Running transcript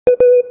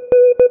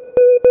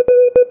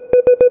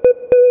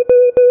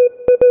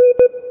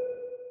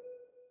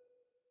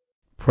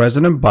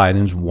President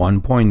Biden's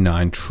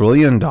 $1.9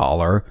 trillion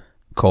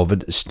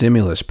COVID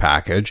stimulus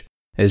package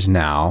is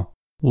now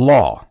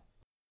law.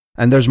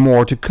 And there's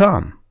more to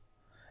come.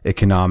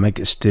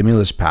 Economic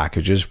stimulus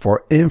packages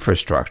for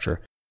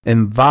infrastructure,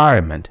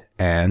 environment,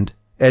 and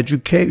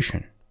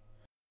education.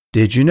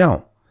 Did you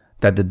know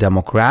that the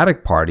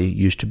Democratic Party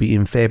used to be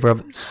in favor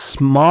of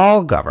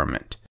small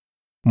government,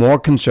 more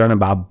concerned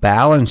about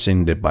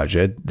balancing the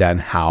budget than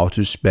how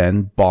to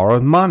spend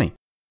borrowed money,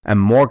 and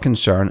more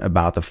concerned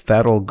about the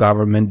federal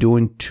government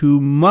doing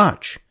too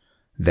much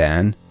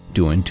than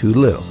doing too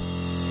little?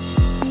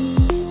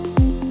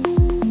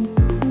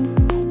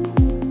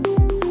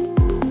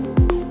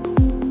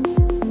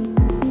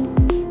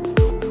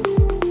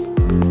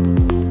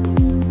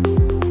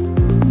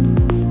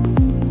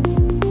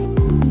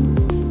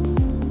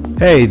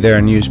 Hey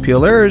there, News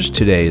Peelers.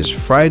 Today is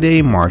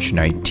Friday, March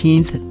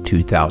 19th,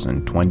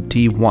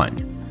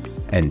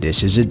 2021, and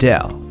this is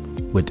Adele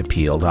with the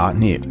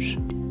Peel.News.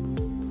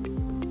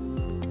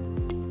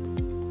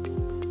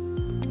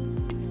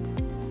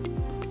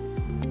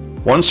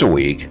 Once a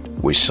week,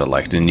 we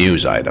select a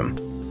news item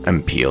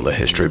and peel the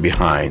history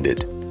behind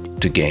it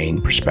to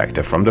gain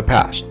perspective from the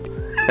past.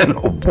 And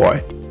oh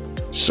boy,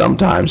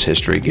 sometimes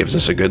history gives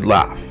us a good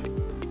laugh.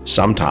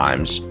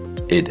 Sometimes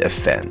it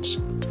offends.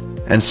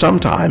 And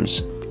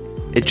sometimes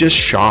it just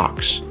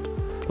shocks.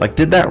 Like,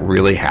 did that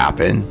really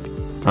happen?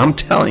 I'm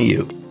telling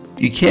you,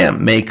 you can't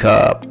make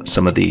up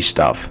some of these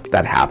stuff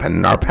that happened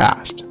in our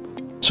past.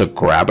 So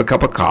grab a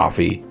cup of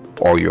coffee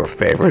or your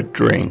favorite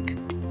drink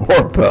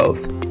or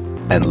both,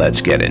 and let's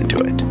get into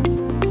it.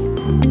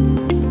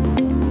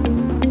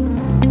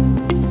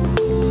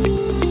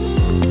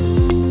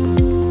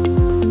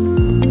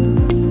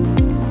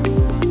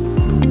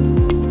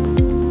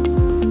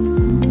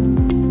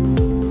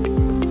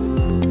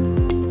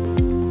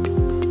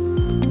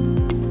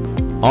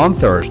 On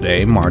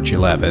Thursday, March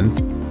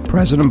 11th,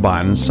 President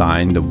Biden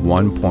signed the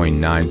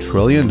 $1.9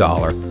 trillion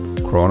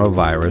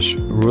coronavirus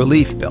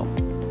relief bill.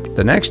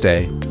 The next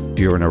day,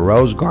 during a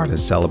Rose Garden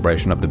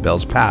celebration of the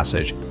bill's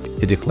passage,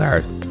 he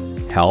declared,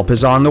 "Help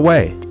is on the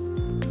way."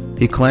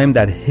 He claimed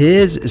that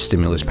his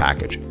stimulus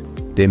package,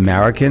 the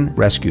American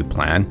Rescue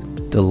Plan,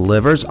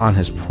 delivers on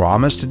his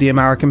promise to the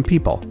American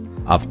people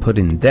of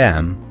putting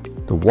them,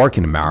 the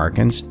working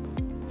Americans,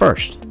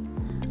 first.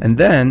 And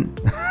then,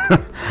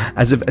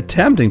 as if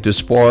attempting to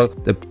spoil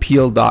the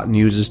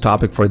Peel.News'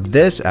 topic for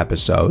this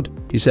episode,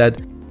 he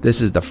said,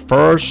 this is the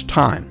first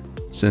time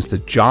since the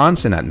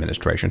Johnson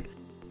administration,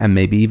 and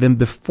maybe even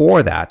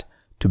before that,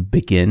 to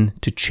begin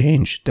to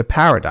change the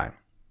paradigm.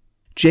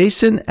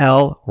 Jason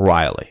L.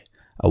 Riley,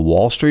 a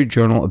Wall Street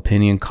Journal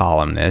opinion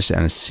columnist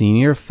and a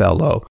senior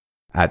fellow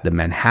at the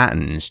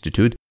Manhattan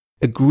Institute,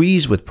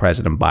 agrees with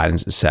President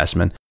Biden's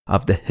assessment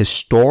of the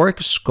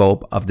historic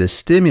scope of the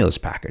stimulus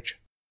package.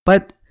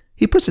 But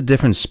he puts a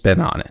different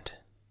spin on it.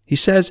 He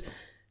says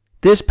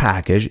this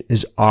package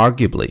is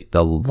arguably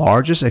the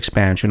largest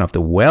expansion of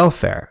the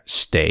welfare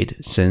state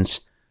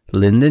since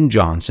Lyndon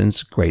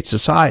Johnson's Great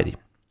Society.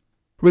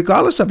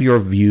 Regardless of your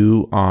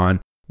view on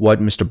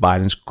what Mr.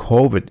 Biden's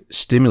COVID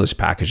stimulus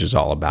package is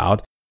all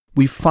about,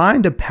 we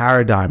find the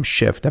paradigm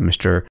shift that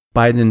Mr.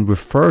 Biden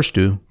refers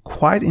to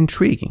quite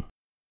intriguing.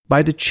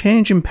 By the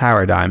change in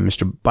paradigm,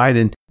 Mr.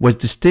 Biden was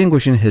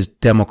distinguishing his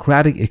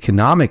democratic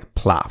economic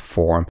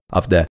platform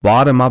of the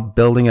bottom-up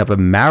building of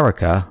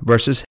America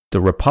versus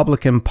the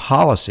Republican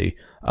policy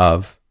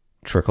of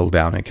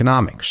trickle-down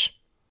economics.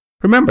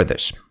 Remember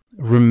this.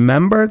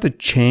 Remember the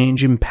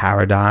change in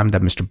paradigm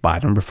that Mr.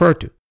 Biden referred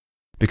to,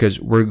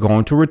 because we're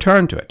going to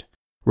return to it.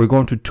 We're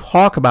going to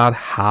talk about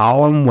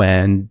how and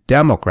when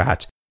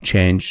Democrats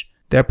changed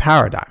their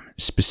paradigm,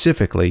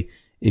 specifically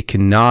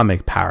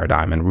economic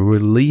paradigm and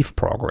relief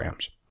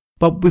programs.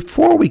 But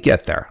before we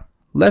get there,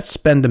 let's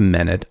spend a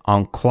minute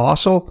on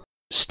colossal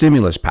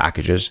stimulus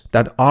packages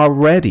that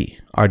already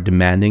are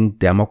demanding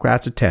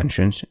Democrats'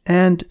 attention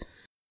and,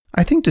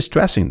 I think,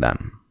 distressing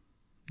them.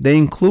 They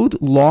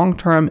include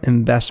long-term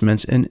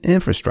investments in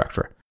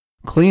infrastructure,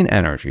 clean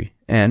energy,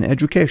 and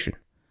education.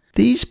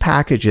 These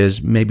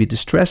packages may be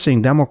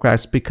distressing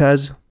Democrats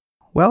because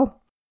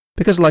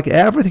like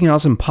everything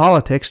else in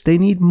politics, they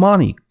need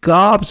money,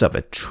 gobs of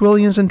it,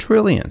 trillions and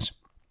trillions.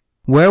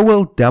 Where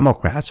will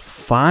Democrats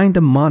find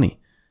the money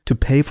to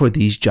pay for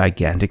these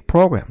gigantic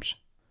programs?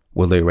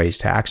 Will they raise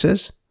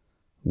taxes?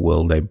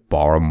 Will they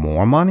borrow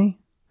more money?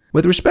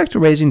 With respect to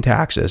raising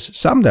taxes,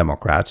 some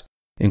Democrats,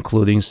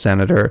 including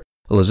Senator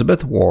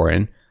Elizabeth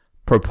Warren,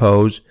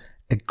 propose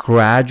a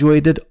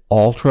graduated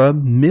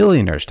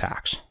ultra-millionaires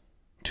tax.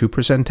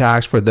 2%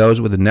 tax for those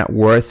with a net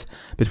worth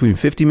between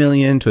 $50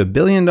 million to $1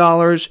 billion.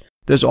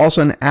 There's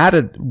also an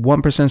added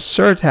 1%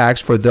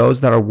 surtax for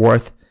those that are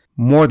worth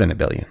more than $1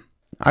 billion.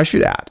 I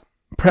should add,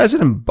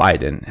 President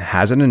Biden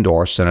hasn't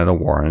endorsed Senator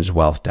Warren's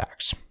wealth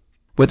tax.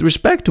 With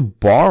respect to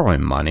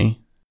borrowing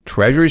money,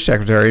 Treasury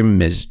Secretary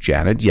Ms.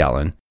 Janet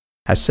Yellen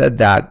has said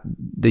that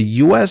the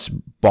U.S.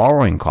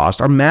 borrowing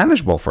costs are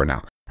manageable for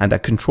now, and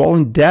that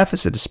controlling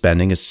deficit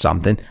spending is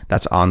something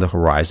that's on the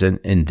horizon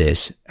in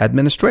this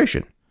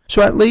administration.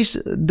 So at least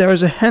there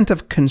is a hint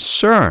of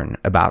concern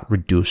about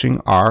reducing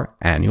our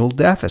annual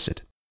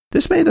deficit.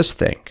 This made us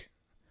think,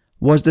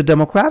 was the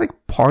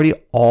Democratic Party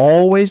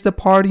always the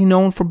party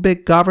known for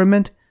big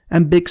government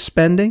and big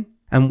spending?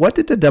 And what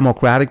did the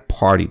Democratic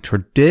Party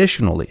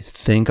traditionally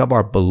think of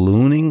our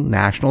ballooning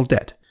national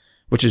debt,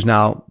 which is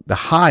now the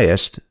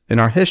highest in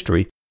our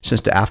history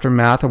since the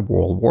aftermath of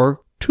World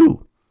War II?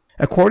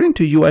 According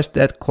to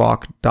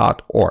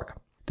USDebtClock.org,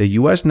 the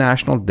U.S.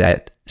 national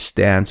debt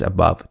stands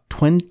above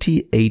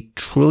 $28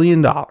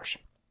 trillion.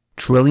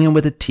 Trillion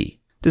with a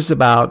T. This is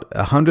about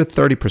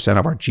 130%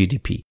 of our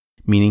GDP,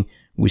 meaning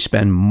we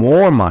spend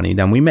more money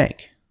than we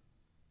make.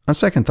 On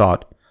second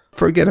thought,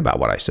 forget about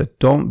what I said.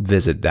 Don't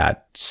visit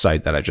that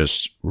site that I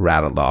just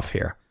rattled off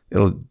here.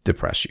 It'll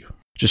depress you.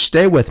 Just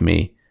stay with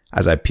me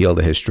as I peel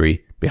the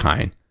history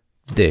behind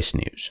this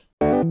news.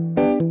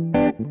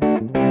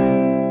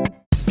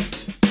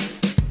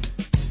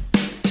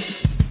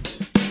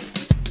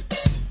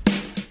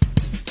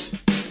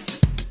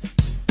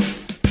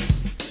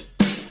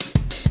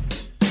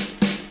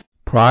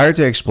 Prior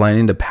to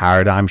explaining the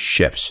paradigm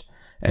shifts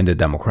in the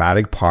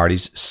Democratic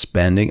Party's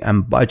spending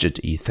and budget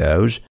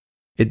ethos,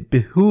 it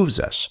behooves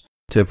us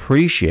to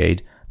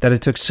appreciate that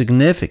it took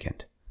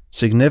significant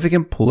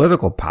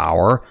political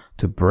power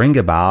to bring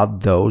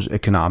about those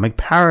economic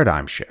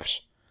paradigm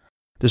shifts.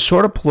 The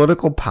sort of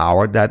political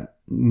power that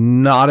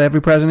not every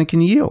president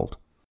can yield.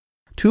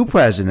 Two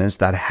presidents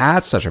that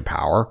had such a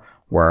power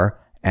were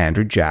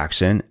Andrew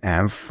Jackson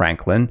and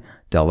Franklin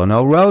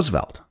Delano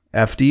Roosevelt,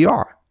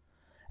 FDR.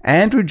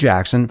 Andrew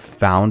Jackson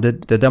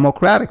founded the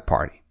Democratic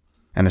Party,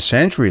 and a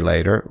century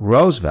later,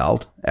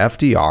 Roosevelt,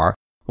 FDR,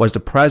 was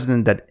the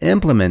president that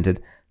implemented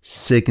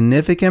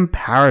significant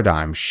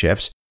paradigm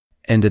shifts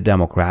in the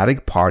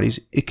Democratic Party's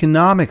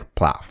economic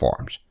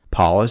platforms,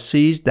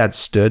 policies that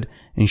stood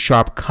in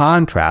sharp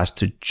contrast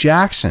to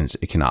Jackson's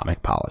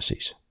economic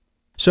policies.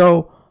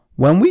 So,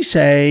 when we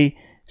say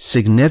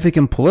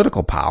significant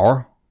political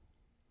power,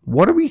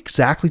 what are we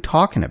exactly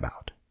talking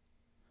about?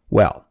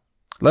 Well,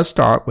 let's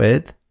start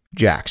with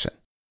Jackson.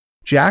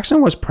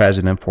 Jackson was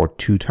president for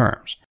 2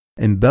 terms.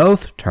 In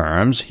both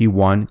terms, he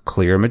won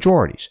clear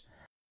majorities.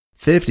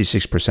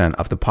 56%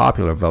 of the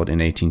popular vote in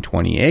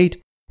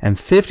 1828 and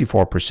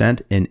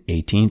 54% in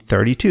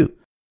 1832,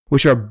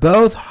 which are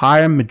both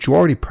higher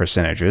majority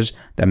percentages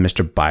than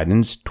Mr.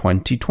 Biden's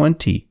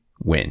 2020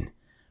 win,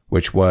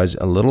 which was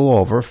a little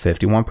over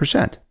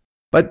 51%.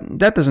 But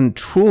that doesn't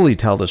truly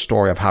tell the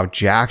story of how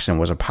Jackson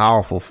was a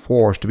powerful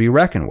force to be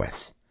reckoned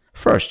with.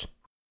 First,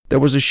 there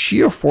was the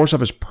sheer force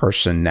of his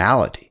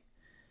personality.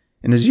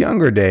 In his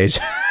younger days,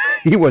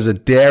 he was a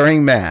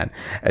daring man,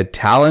 a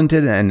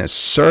talented and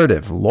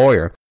assertive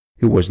lawyer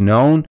who was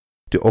known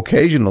to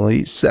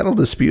occasionally settle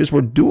disputes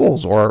with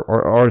duels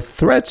or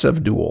threats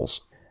of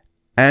duels.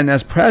 And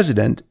as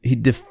president, he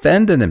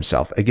defended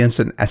himself against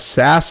an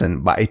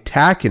assassin by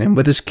attacking him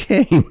with his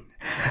cane.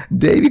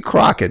 Davy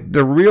Crockett,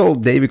 the real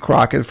Davy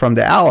Crockett from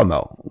the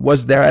Alamo,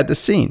 was there at the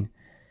scene.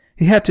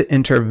 He had to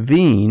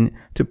intervene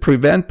to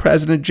prevent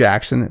President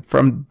Jackson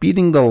from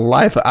beating the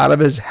life out of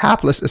his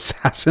hapless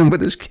assassin with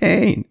his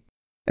cane.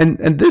 And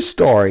this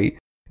story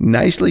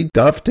nicely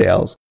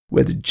dovetails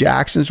with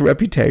Jackson's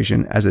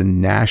reputation as a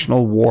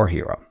national war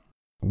hero,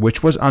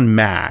 which was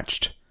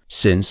unmatched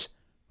since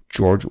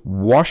George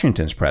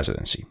Washington's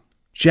presidency.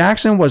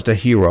 Jackson was the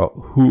hero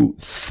who,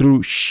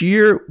 through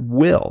sheer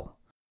will,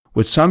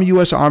 with some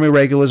U.S. Army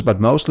regulars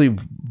but mostly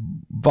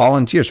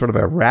volunteers, sort of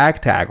a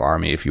ragtag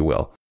army, if you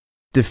will,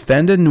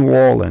 defended New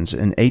Orleans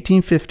in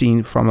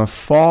 1815 from a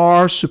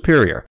far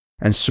superior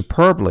and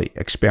superbly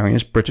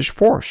experienced British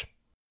force.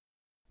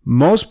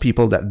 Most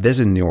people that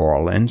visit New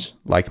Orleans,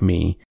 like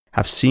me,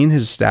 have seen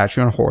his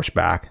statue on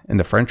horseback in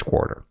the French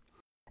Quarter.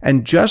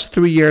 And just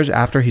 3 years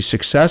after he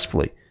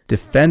successfully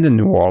defended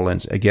New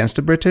Orleans against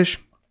the British,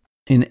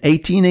 in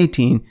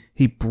 1818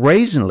 he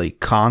brazenly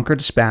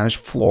conquered Spanish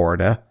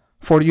Florida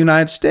for the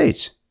United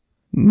States.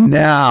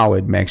 Now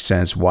it makes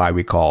sense why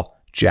we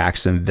call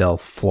Jacksonville,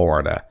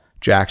 Florida,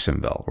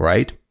 Jacksonville,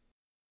 right?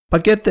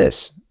 But get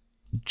this,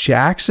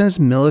 Jackson's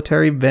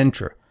military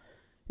venture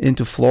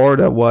into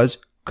Florida was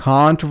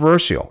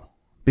controversial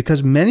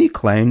because many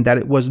claimed that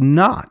it was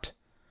not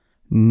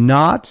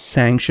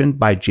sanctioned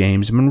by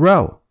James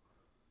Monroe,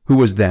 who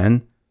was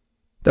then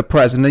the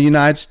president of the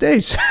United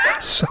States.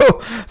 So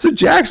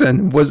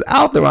Jackson was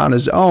out there on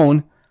his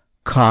own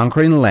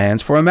conquering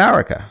lands for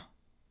America.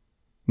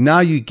 Now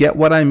you get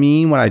what I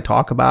mean when I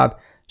talk about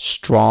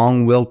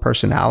strong-willed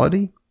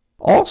personality?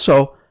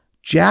 Also,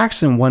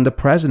 Jackson won the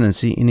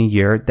presidency in a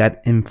year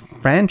that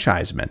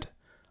enfranchisement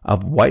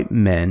of white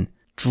men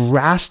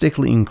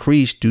drastically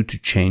increased due to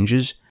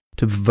changes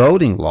to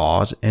voting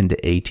laws in the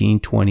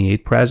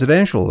 1828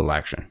 presidential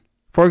election.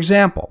 For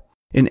example,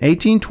 in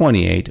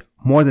 1828,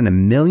 more than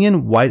 1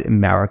 million white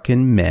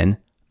American men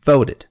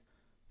voted.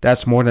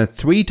 That's more than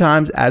 3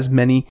 times as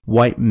many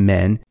white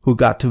men who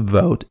got to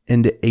vote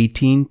in the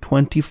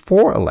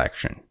 1824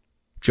 election,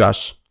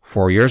 just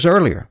 4 years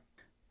earlier.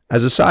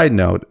 As a side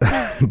note,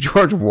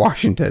 George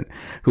Washington,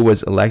 who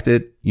was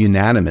elected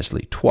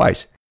unanimously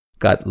twice,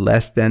 got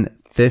less than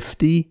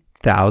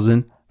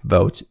 50,000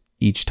 votes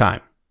each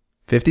time.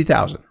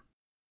 50,000.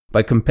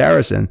 By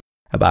comparison,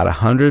 about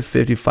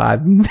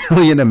 155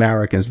 million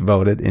Americans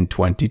voted in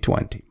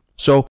 2020.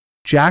 So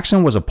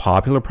Jackson was a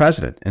popular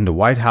president in the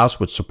White House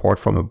with support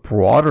from a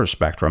broader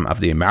spectrum of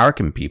the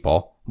American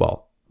people,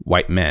 well,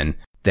 white men,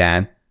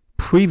 than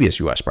previous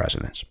U.S.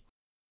 presidents.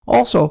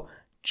 Also,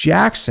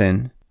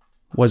 Jackson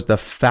was the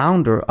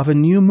founder of a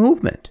new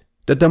movement,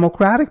 the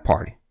Democratic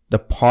Party, the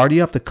party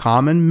of the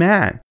common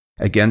man,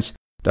 against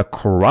the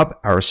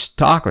corrupt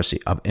aristocracy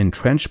of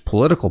entrenched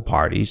political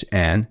parties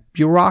and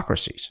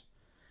bureaucracies.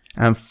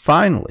 And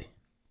finally,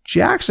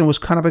 Jackson was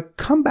kind of a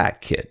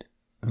comeback kid.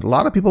 A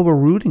lot of people were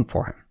rooting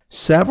for him.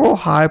 Several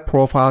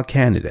high-profile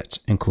candidates,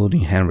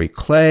 including Henry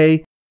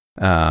Clay,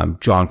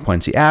 John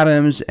Quincy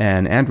Adams,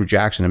 and Andrew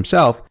Jackson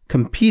himself,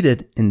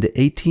 competed in the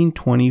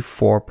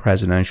 1824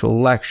 presidential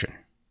election.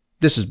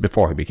 This is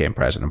before he became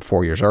president,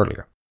 4 years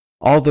earlier.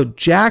 Although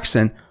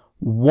Jackson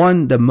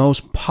won the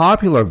most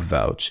popular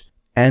votes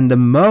and the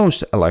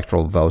most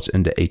electoral votes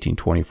in the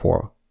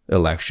 1824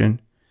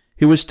 election,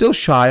 he was still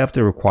shy of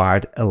the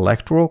required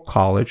electoral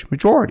college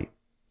majority.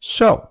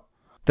 So,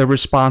 the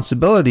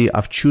responsibility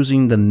of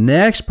choosing the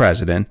next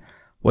president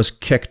was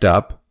kicked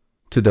up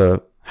to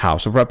the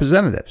House of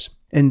Representatives.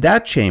 In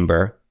that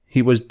chamber,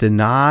 he was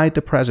denied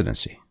the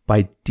presidency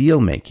by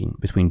deal-making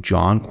between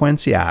John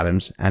Quincy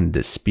Adams and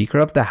the Speaker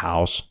of the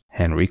House,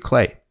 Henry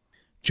Clay.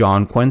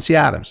 John Quincy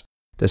Adams,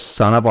 the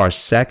son of our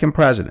second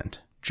president,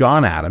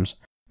 John Adams,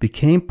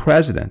 became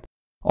president,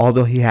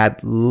 although he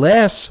had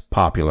less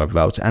popular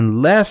votes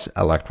and less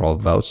electoral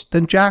votes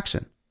than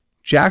Jackson.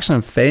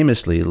 Jackson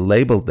famously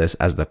labeled this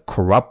as the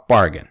corrupt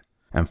bargain,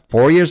 and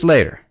 4 years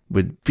later,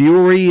 with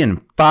fury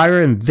and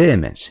fire and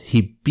vehemence,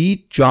 he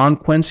beat John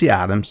Quincy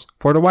Adams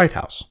for the White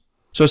House.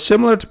 So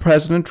similar to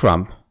President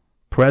Trump,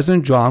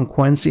 President John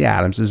Quincy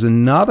Adams is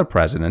another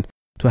president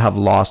to have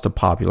lost a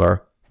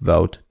popular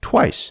vote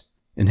twice,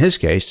 in his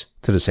case,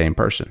 to the same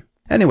person.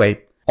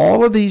 Anyway,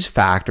 all of these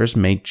factors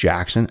made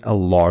Jackson a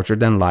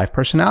larger-than-life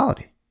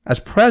personality. As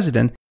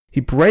president, he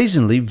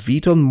brazenly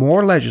vetoed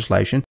more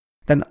legislation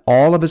than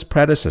all of his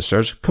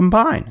predecessors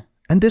combined,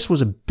 and this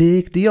was a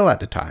big deal at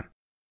the time.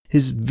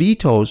 His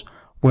vetoes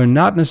were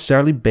not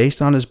necessarily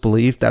based on his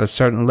belief that a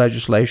certain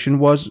legislation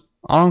was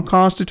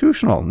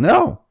unconstitutional.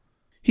 No,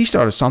 he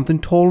started something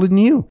totally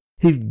new.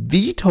 He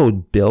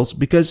vetoed bills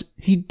because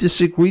he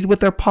disagreed with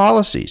their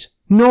policies.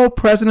 No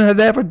president had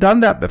ever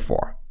done that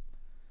before.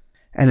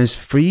 And his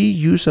free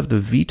use of the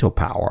veto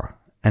power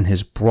and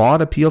his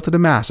broad appeal to the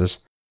masses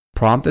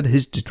prompted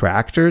his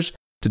detractors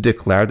to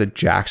declare that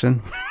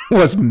Jackson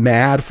was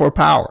mad for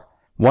power.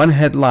 One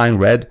headline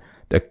read,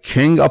 "The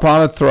king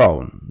upon a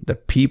throne, the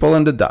people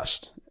in the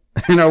dust."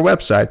 In our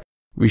website,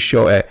 we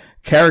show a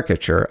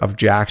caricature of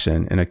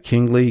Jackson in a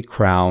kingly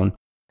crown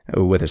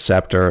with a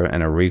scepter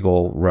and a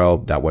regal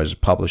robe that was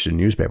published in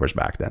newspapers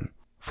back then.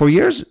 For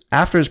years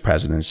after his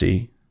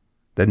presidency,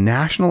 the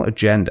national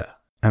agenda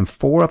and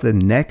 4 of the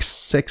next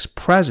 6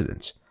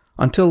 presidents,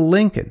 until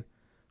Lincoln,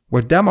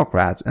 were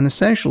Democrats and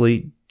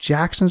essentially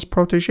Jackson's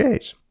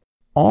protégés.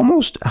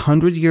 Almost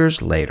 100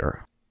 years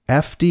later,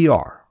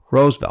 FDR,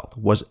 Roosevelt,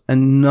 was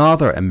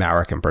another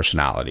American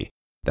personality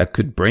that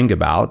could bring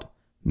about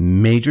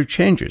major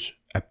changes,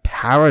 a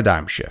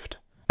paradigm shift.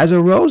 As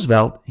a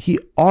Roosevelt, he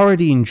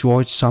already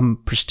enjoyed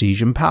some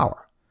prestige and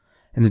power.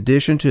 In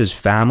addition to his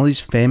family's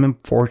fame and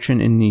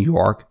fortune in New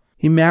York,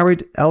 he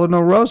married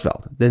Eleanor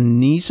Roosevelt, the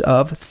niece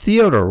of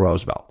Theodore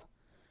Roosevelt.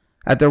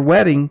 At their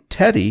wedding,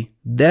 Teddy,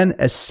 then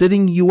a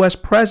sitting U.S.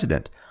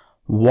 president,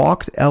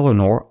 walked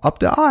Eleanor up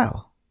the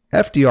aisle.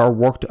 FDR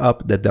worked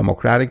up the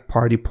Democratic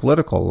Party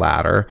political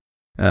ladder,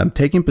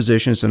 taking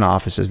positions in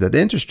offices that,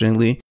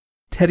 interestingly,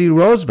 Teddy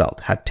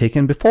Roosevelt had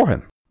taken before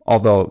him,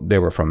 although they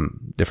were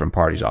from different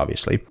parties,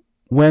 obviously.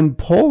 When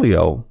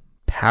polio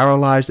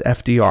paralyzed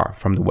FDR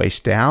from the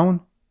waist down,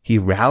 he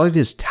rallied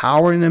his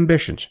towering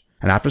ambitions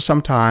and after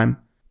some time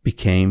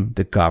became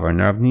the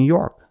governor of New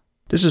York.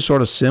 This is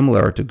sort of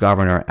similar to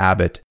Governor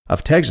Abbott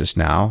of Texas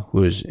now,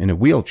 who is in a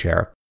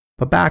wheelchair.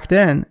 But back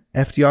then,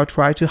 FDR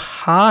tried to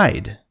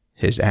hide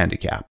his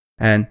handicap.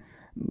 And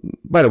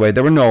by the way,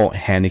 there were no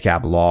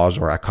handicap laws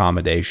or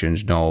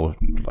accommodations, no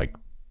like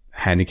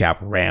handicap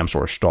ramps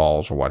or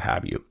stalls or what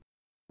have you.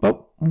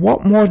 But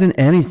what more than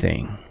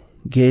anything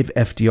gave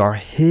FDR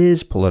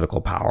his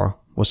political power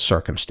was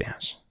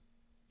circumstance.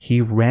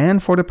 He ran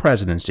for the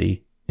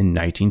presidency in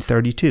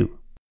 1932.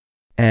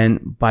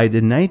 And by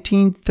the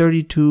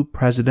 1932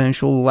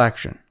 presidential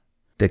election,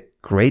 the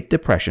Great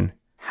Depression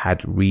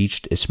had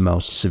reached its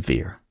most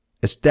severe.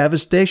 Its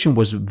devastation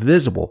was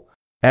visible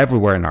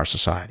everywhere in our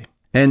society.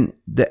 And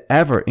the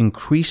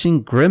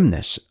ever-increasing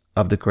grimness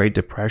of the Great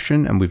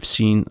Depression, and we've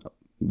seen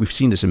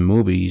this in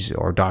movies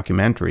or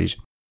documentaries,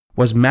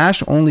 was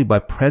matched only by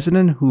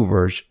President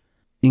Hoover's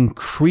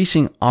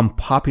increasing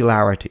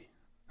unpopularity.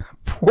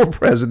 Poor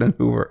President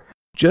Hoover.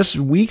 Just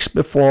weeks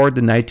before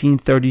the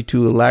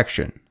 1932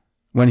 election,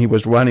 when he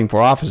was running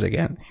for office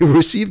again, he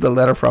received a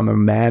letter from a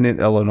man in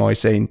Illinois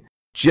saying,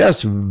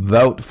 "Just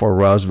vote for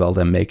Roosevelt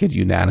and make it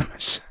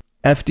unanimous."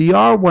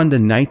 FDR won the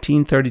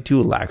 1932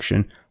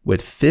 election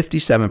with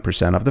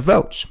 57% of the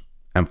votes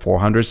and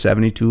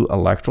 472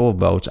 electoral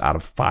votes out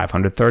of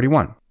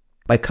 531.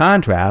 By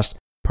contrast,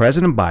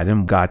 President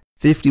Biden got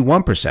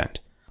 51%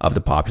 of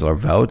the popular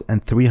vote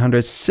and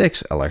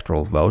 306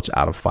 electoral votes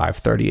out of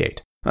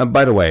 538.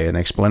 By the way, an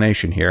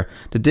explanation here,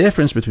 the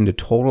difference between the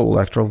total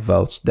electoral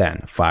votes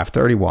then,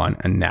 531,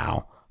 and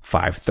now,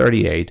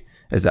 538,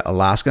 is that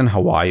Alaska and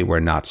Hawaii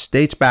were not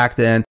states back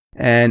then,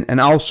 and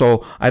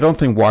also, I don't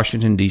think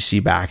Washington, D.C.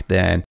 back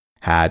then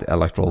had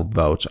electoral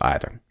votes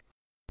either.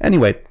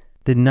 Anyway,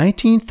 the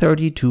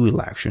 1932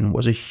 election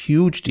was a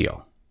huge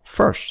deal.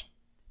 First,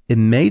 it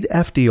made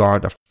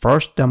FDR the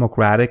first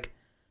Democratic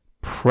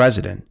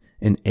president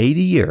in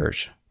 80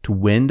 years to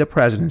win the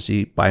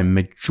presidency by a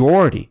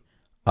majority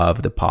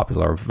of the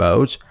popular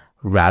votes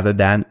rather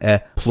than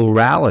a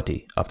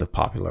plurality of the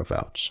popular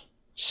votes.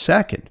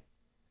 Second,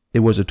 it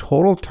was a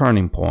total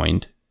turning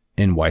point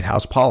in White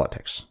House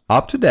politics.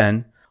 Up to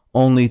then,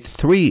 only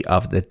 3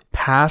 of the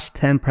past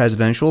 10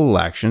 presidential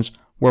elections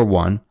were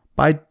won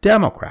by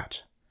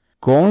Democrats.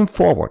 Going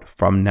forward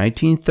from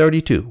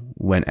 1932,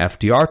 when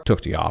FDR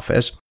took the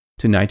office,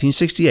 to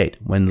 1968,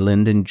 when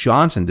Lyndon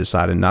Johnson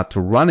decided not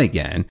to run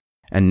again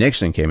and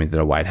Nixon came into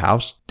the White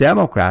House,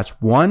 Democrats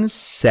won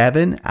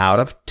 7 out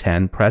of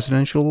 10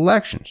 presidential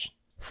elections.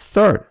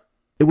 Third,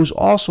 it was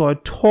also a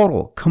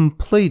total,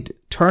 complete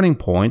turning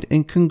point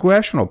in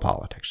congressional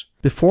politics.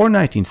 Before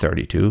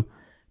 1932,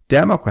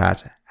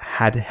 Democrats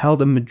had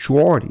held a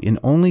majority in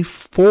only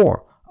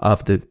 4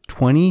 of the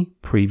 20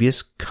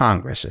 previous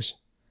Congresses.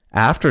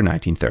 After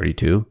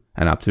 1932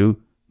 and up to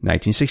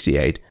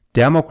 1968,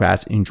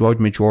 Democrats enjoyed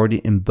majority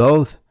in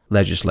both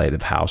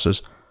legislative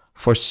houses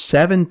for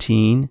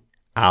 17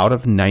 out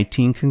of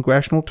 19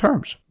 congressional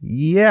terms.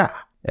 Yeah,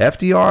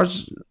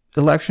 FDR's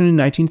election in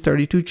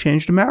 1932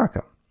 changed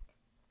America.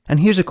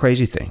 And here's a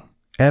crazy thing.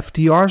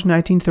 FDR's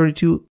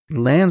 1932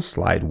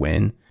 landslide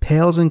win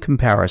pales in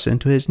comparison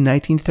to his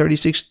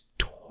 1936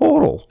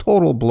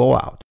 total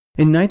blowout.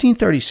 In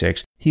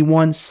 1936, he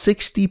won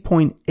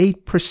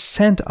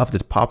 60.8% of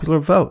the popular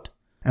vote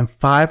and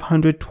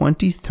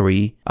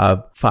 523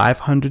 of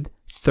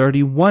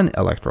 531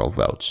 electoral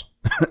votes.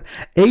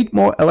 8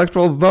 more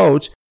electoral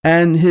votes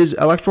and his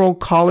electoral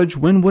college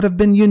win would have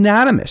been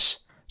unanimous,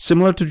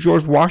 similar to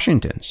George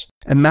Washington's.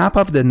 A map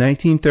of the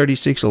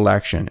 1936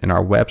 election in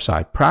our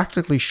website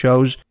practically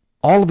shows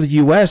all of the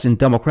U.S. in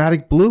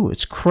Democratic blue.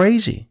 It's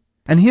crazy.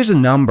 And here's a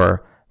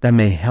number that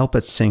may help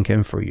it sink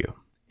in for you.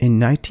 In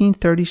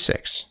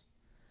 1936,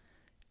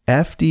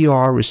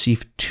 FDR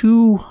received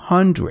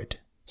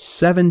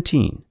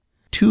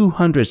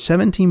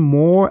 217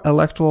 more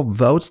electoral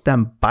votes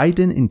than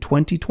Biden in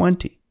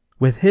 2020.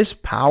 With his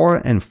power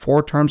and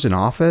 4 terms in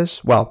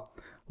office, well,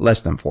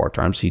 less than 4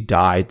 terms, he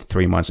died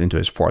 3 months into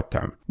his 4th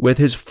term. With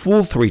his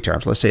full 3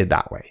 terms, let's say it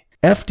that way,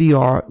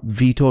 FDR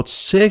vetoed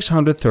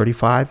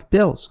 635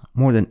 bills,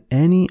 more than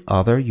any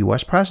other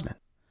U.S. president.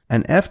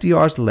 And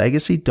FDR's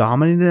legacy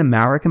dominated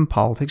American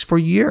politics for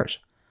years.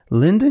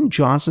 Lyndon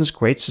Johnson's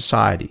Great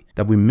Society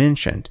that we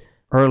mentioned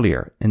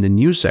earlier in the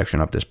news section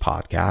of this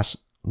podcast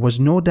was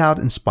no doubt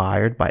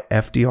inspired by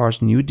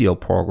FDR's New Deal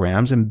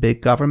programs and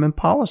big government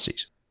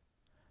policies.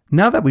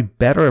 Now that we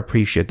better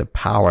appreciate the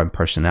power and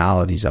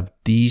personalities of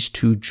these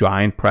 2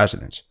 giant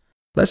presidents,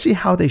 let's see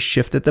how they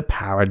shifted the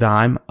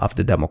paradigm of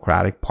the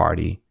Democratic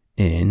Party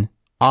in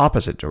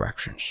opposite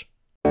directions.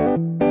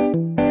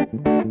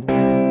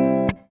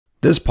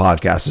 This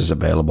podcast is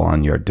available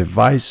on your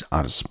device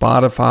on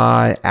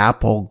Spotify,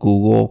 Apple,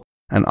 Google,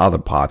 and other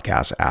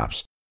podcast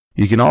apps.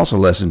 You can also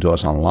listen to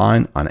us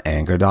online on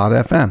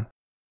Anchor.fm.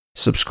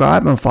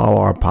 Subscribe and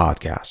follow our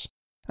podcast.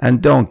 And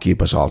don't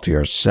keep us all to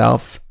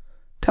yourself.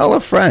 Tell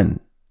a friend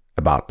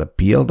about the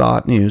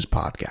Peel.News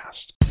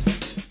podcast.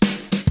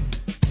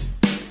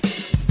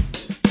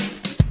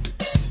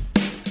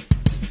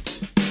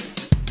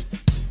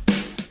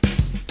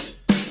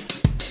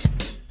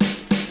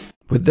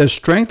 With the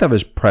strength of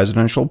his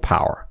presidential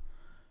power,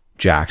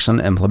 Jackson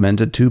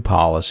implemented 2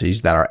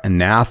 policies that are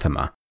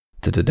anathema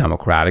to the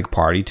Democratic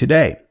Party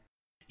today.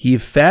 He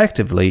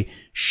effectively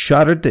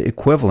shuttered the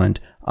equivalent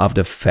of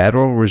the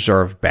Federal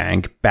Reserve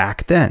Bank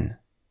back then.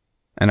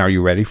 And are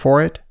you ready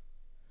for it?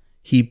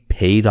 He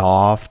paid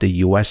off the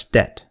U.S.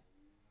 debt.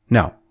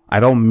 No, I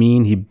don't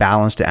mean he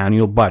balanced the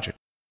annual budget.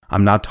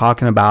 I'm not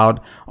talking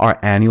about our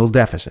annual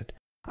deficit.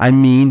 I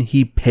mean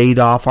he paid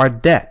off our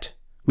debt.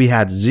 We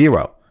had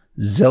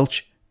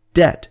zilch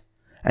debt.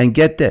 And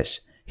get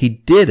this, he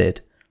did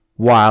it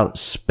while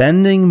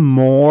spending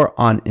more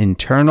on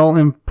internal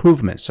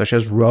improvements such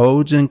as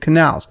roads and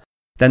canals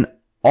than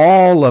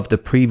all of the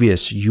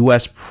previous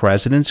U.S.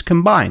 presidents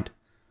combined.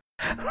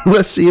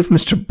 Let's see if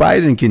Mr.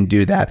 Biden can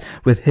do that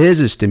with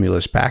his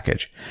stimulus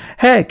package.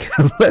 Heck,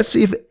 let's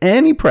see if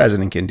any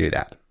president can do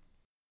that.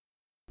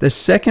 The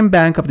Second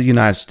Bank of the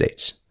United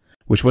States,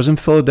 which was in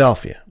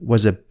Philadelphia,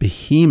 was a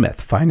behemoth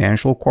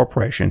financial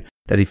corporation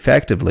that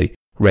effectively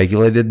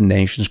regulated the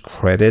nation's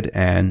credit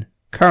and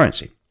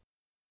currency.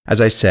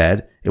 As I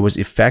said, it was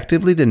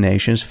effectively the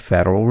nation's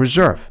Federal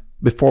Reserve,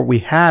 before we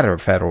had a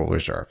Federal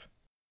Reserve.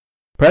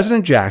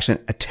 President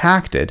Jackson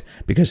attacked it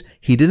because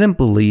he didn't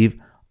believe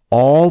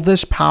all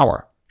this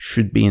power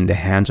should be in the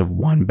hands of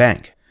one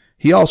bank.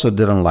 He also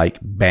didn't like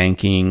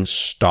banking,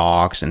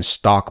 stocks, and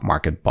stock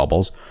market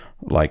bubbles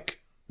like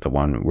the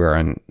one we're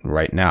in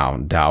right now.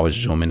 Dow is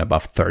zooming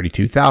above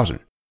 32,000.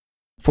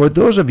 For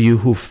those of you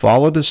who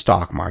follow the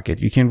stock market,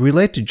 you can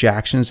relate to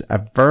Jackson's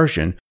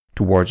aversion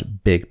towards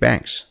big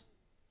banks.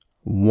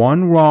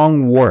 One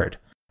wrong word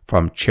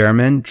from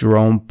Chairman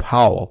Jerome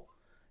Powell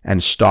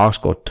and stocks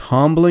go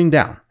tumbling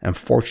down and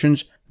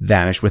fortunes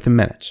vanish within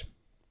minutes.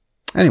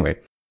 Anyway,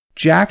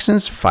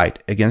 Jackson's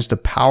fight against the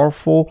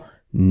powerful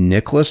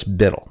Nicholas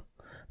Biddle,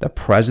 the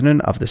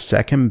president of the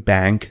Second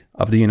Bank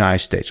of the United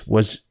States,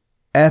 was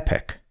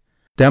epic.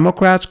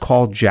 Democrats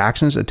called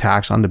Jackson's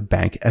attacks on the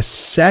bank a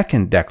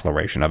second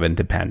Declaration of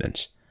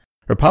Independence.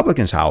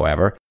 Republicans,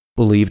 however,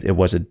 believed it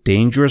was a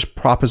dangerous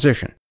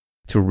proposition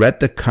to rid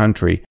the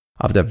country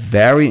of the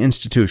very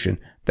institution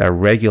that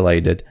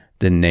regulated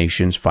the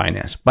nation's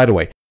finance. By the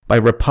way, by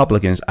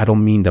Republicans, I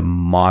don't mean the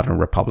modern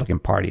Republican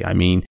Party. I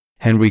mean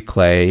Henry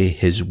Clay,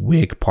 his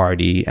Whig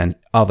Party, and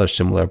other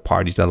similar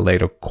parties that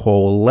later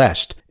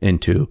coalesced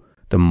into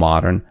the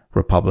modern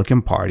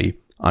Republican Party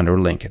under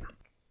Lincoln.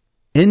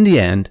 In the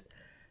end,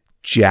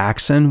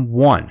 Jackson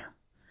won,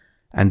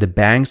 and the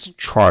bank's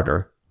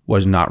charter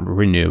was not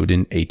renewed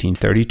in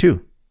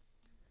 1832.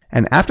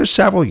 And after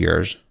several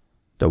years,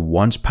 the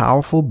once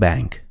powerful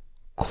bank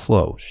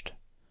closed,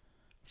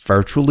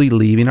 virtually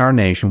leaving our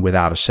nation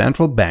without a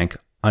central bank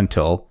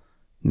until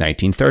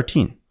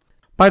 1913.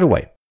 By the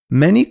way,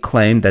 many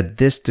claim that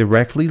this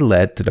directly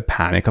led to the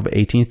Panic of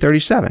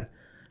 1837,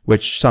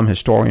 which some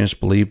historians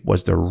believe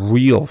was the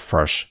real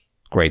first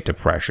Great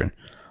Depression,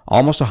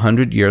 almost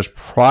 100 years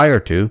prior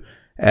to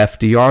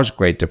FDR's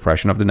Great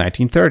Depression of the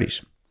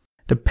 1930s.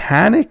 The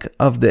Panic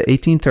of the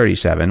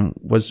 1837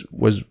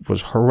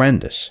 was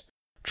horrendous.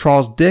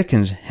 Charles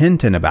Dickens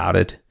hinted about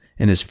it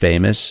in his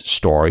famous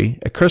story,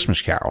 A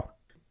Christmas Carol.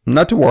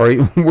 Not to worry,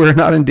 we're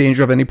not in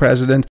danger of any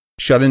president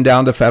shutting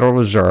down the Federal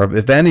Reserve.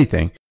 If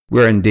anything,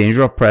 we're in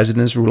danger of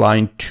presidents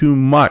relying too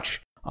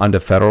much on the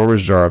Federal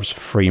Reserve's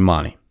free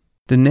money.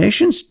 The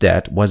nation's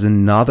debt was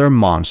another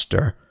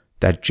monster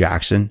that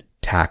Jackson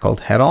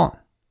tackled head on.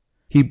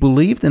 He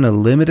believed in a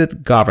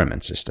limited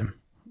government system,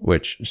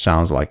 which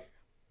sounds like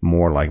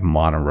more like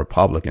modern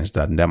Republicans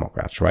than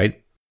Democrats,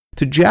 right?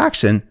 To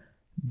Jackson,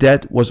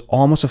 debt was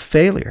almost a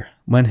failure.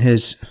 When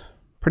his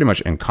pretty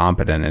much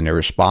incompetent and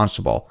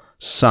irresponsible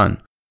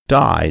son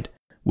died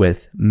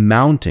with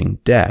mounting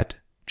debt,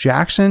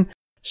 Jackson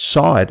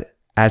saw it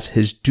as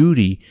his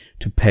duty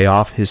to pay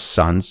off his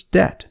son's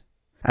debt.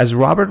 As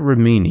Robert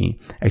Remini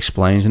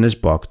explains in his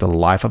book, The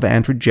Life of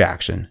Andrew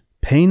Jackson,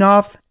 paying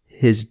off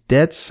his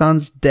dead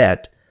son's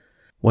debt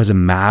was a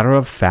matter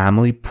of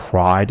family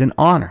pride and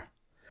honor.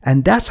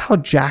 And that's how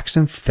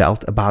Jackson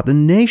felt about the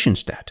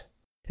nation's debt.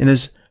 In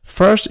his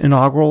first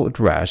inaugural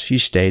address, he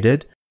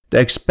stated, "The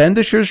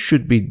expenditures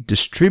should be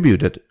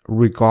distributed,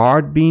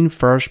 regard being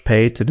first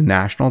paid to the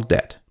national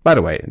debt." By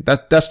the way,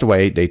 that's the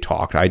way they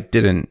talked. I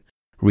didn't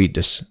read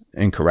this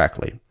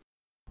incorrectly.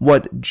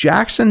 What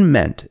Jackson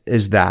meant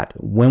is that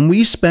when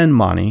we spend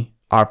money,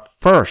 our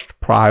first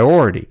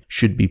priority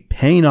should be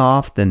paying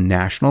off the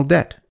national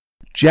debt.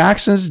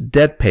 Jackson's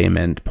debt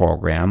payment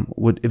program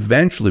would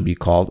eventually be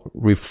called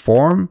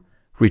Reform,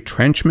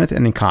 Retrenchment,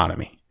 and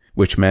Economy,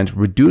 which meant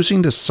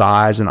reducing the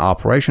size and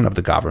operation of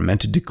the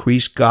government to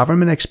decrease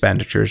government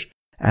expenditures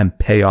and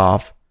pay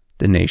off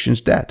the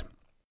nation's debt.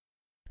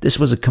 This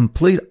was a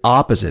complete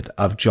opposite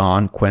of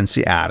John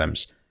Quincy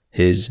Adams,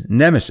 his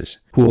nemesis,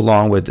 who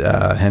along with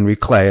Henry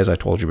Clay, as I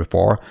told you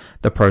before,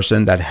 the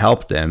person that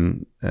helped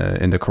him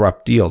in the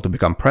corrupt deal to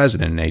become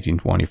president in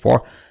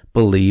 1824,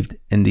 believed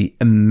in the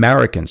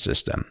American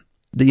system.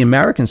 The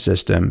American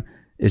system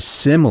is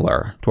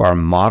similar to our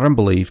modern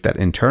belief that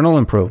internal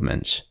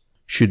improvements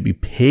should be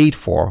paid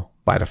for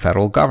by the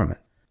federal government.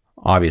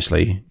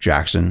 Obviously,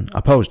 Jackson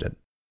opposed it.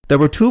 There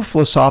were two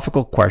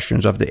philosophical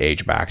questions of the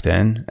age back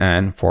then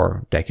and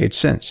for decades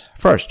since.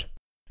 First,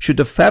 should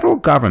the federal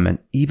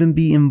government even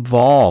be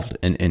involved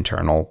in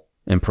internal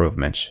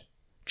improvements?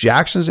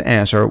 Jackson's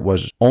answer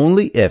was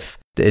only if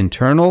the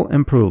internal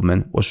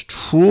improvement was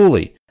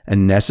truly a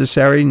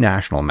necessary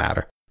national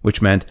matter,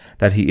 which meant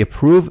that he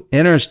approved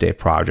interstate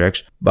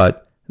projects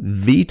but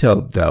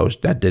vetoed those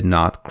that did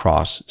not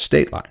cross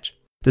state lines.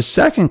 The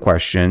second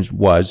question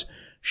was,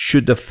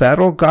 should the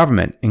federal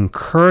government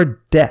incur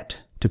debt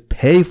to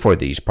pay for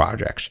these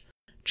projects?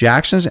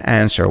 Jackson's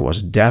answer was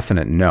a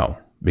definite no,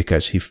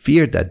 because he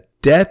feared that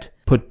debt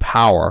put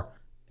power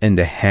in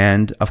the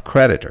hand of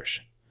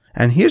creditors.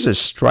 And here's a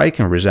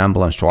striking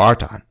resemblance to our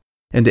time.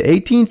 In the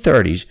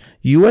 1830s,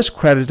 U.S.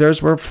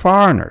 creditors were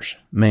foreigners,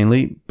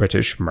 mainly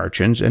British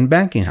merchants and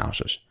banking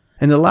houses.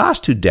 In the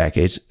last 2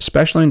 decades,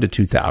 especially in the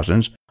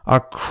 2000s, our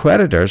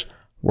creditors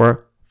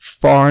were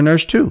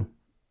foreigners too,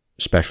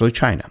 especially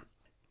China.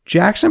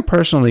 Jackson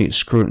personally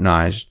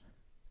scrutinized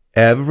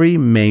every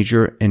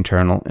major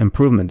internal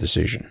improvement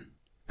decision.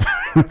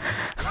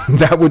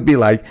 That would be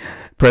like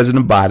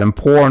President Biden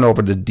poring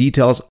over the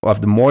details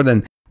of the more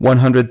than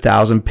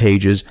 100,000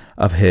 pages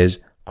of his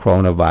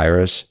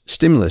coronavirus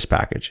stimulus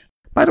package.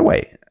 By the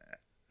way,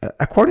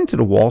 according to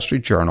the Wall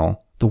Street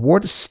Journal, the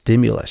word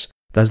stimulus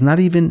does not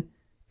even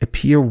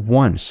appear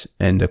once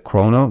in the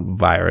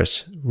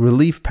coronavirus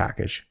relief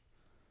package.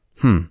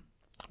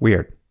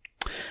 Weird.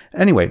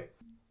 Anyway,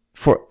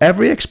 for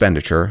every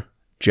expenditure,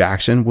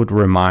 Jackson would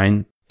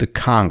remind the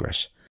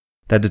Congress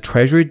that the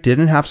Treasury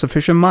didn't have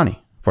sufficient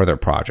money for their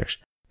projects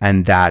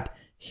and that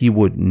he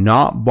would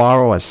not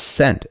borrow a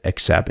cent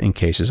except in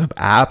cases of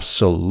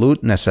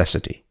absolute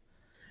necessity.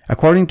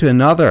 According to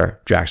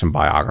another Jackson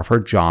biographer,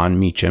 John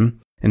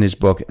Meacham, in his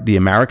book The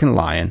American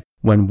Lion,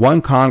 when one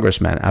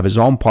congressman of his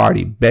own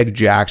party begged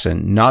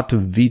Jackson not to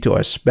veto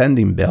a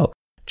spending bill,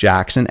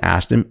 Jackson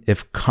asked him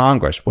if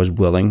Congress was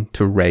willing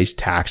to raise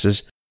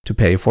taxes to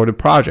pay for the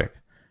project.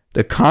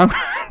 The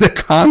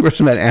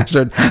congressman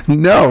answered,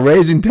 no,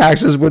 raising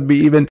taxes would be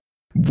even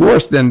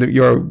worse than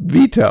your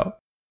veto.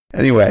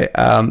 Anyway,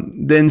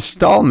 the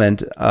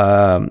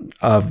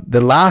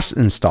last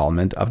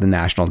installment of the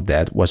national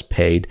debt was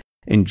paid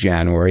in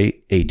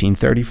January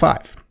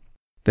 1835.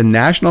 The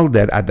national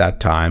debt at that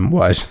time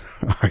was,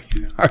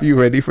 are you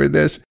ready for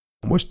this?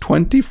 Was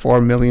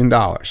 $24 million.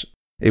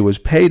 It was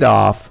paid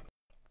off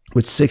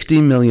with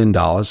 $60 million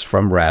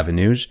from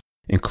revenues,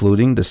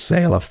 including the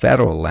sale of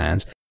federal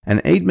lands,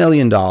 and $8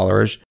 million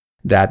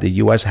that the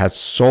U.S. had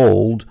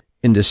sold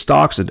in the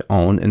stocks it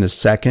owned in the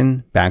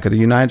Second Bank of the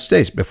United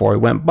States before it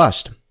went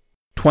bust.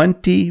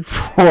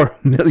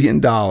 $24 million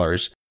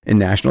in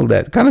national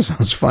debt. Kind of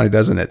sounds funny,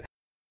 doesn't it?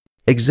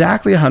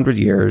 Exactly 100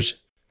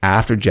 years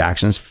after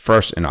Jackson's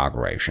first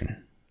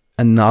inauguration,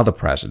 another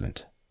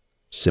president,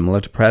 similar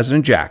to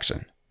President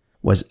Jackson,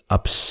 was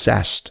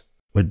obsessed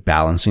with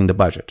balancing the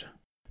budget,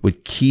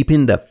 with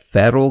keeping the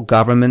federal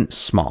government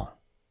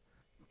small.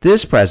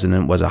 This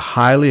president was a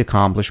highly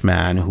accomplished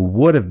man who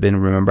would have been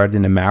remembered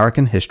in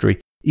American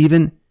history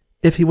even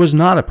if he was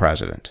not a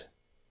president.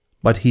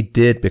 But he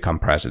did become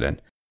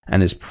president,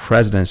 and his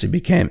presidency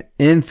became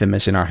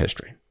infamous in our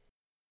history.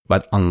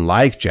 But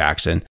unlike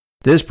Jackson,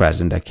 this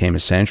president that came a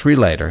century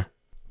later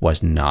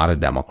was not a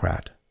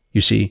Democrat.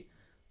 You see,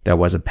 there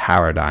was a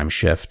paradigm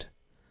shift.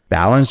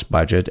 Balanced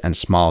budget and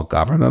small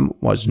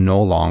government was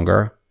no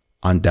longer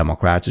on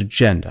Democrats'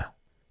 agenda.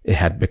 It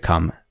had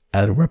become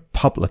a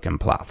Republican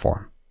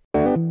platform.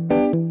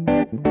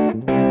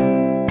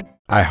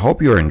 I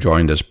hope you're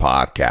enjoying this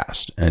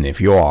podcast, and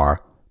if you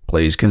are,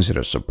 please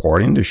consider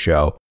supporting the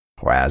show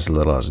for as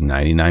little as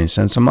 99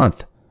 cents a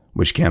month,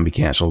 which can be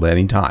canceled at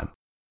any time.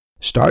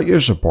 Start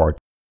your support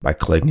by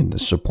clicking the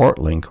support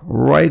link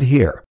right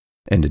here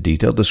in the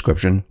detailed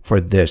description for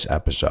this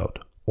episode,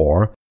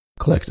 or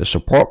click the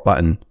support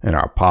button in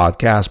our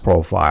podcast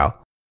profile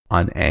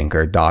on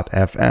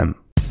anchor.fm.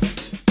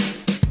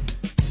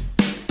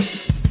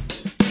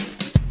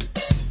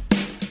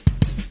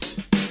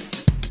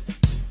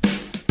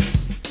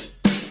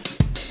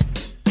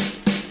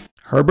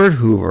 Herbert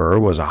Hoover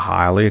was a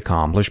highly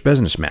accomplished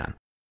businessman,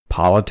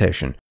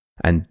 politician,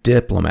 and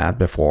diplomat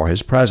before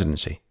his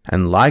presidency,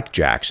 and like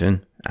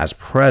Jackson, as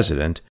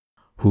president,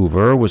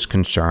 Hoover was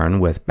concerned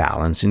with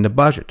balancing the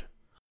budget.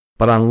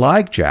 But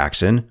unlike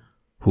Jackson,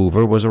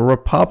 Hoover was a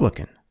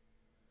Republican.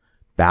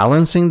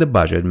 Balancing the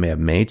budget may have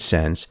made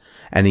sense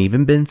and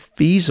even been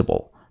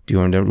feasible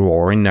during the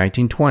roaring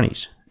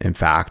 1920s. In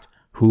fact,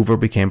 Hoover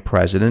became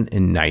president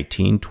in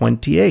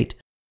 1928,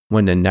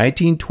 when the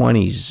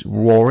 1920s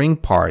roaring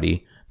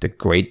party, the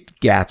Great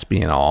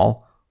Gatsby and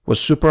all,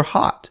 was super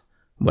hot,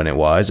 when it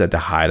was at the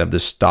height of the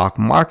stock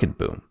market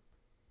boom.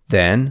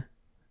 Then,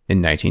 in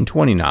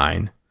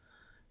 1929,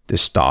 the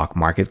stock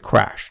market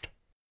crashed.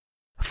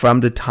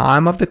 From the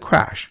time of the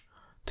crash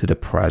to the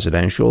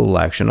presidential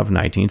election of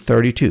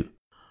 1932,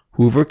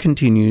 Hoover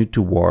continued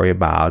to worry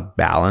about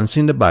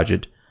balancing the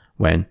budget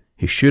when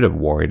he should have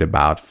worried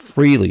about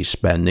freely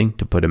spending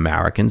to put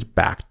Americans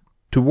back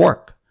to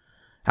work.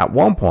 At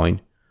one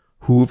point,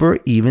 Hoover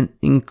even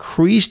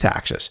increased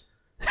taxes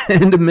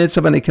in the midst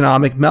of an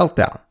economic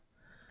meltdown.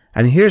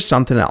 And here's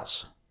something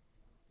else.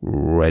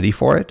 Ready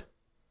for it?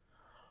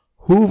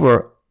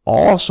 Hoover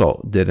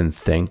also didn't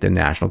think the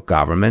national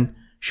government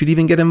should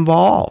even get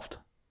involved.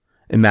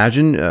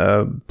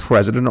 Imagine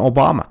President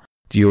Obama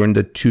during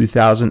the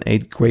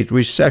 2008 Great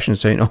Recession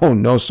saying, oh,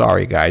 no,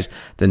 sorry, guys,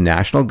 the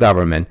national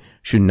government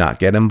should not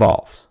get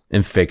involved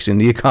in fixing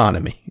the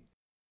economy.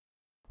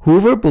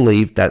 Hoover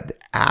believed that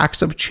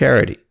acts of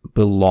charity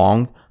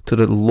belonged to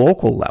the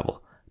local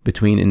level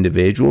between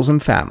individuals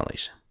and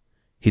families.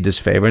 He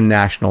disfavored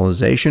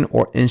nationalization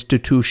or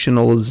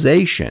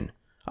institutionalization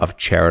of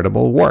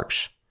charitable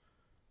works.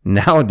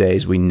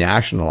 Nowadays, we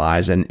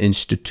nationalize and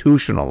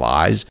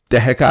institutionalize the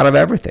heck out of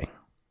everything.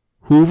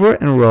 Hoover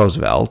and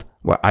Roosevelt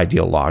were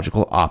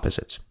ideological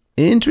opposites.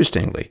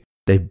 Interestingly,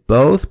 they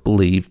both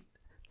believed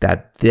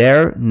that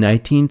their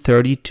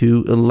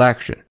 1932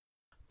 election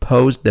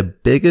posed the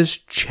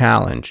biggest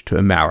challenge to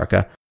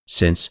America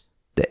since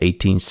the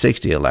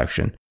 1860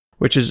 election,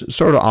 which is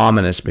sort of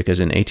ominous because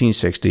in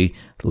 1860,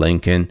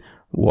 Lincoln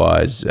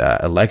was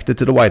elected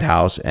to the White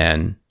House,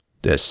 and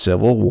the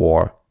Civil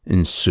War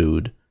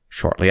ensued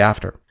shortly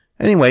after.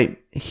 Anyway,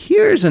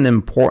 here's an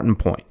important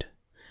point.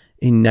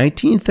 In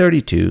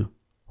 1932,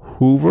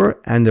 Hoover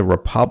and the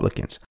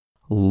Republicans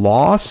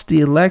lost the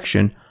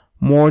election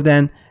more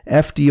than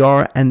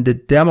FDR and the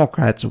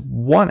Democrats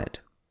won it.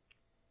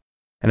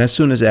 And as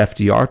soon as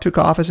FDR took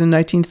office in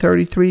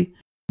 1933,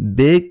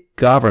 big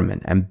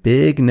government and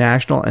big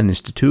national and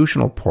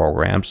institutional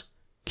programs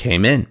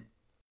came in.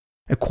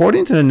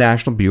 According to the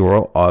National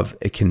Bureau of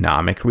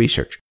Economic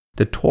Research,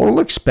 the total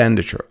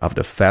expenditure of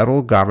the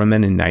federal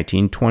government in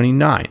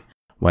 1929,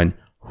 when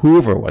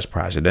Hoover was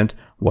president,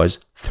 was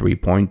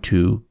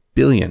 $3.2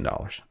 billion.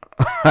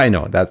 I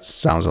know, that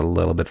sounds a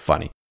little bit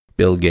funny.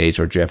 Bill Gates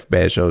or Jeff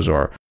Bezos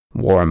or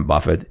Warren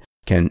Buffett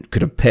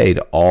could have paid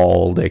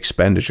all the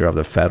expenditure of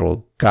the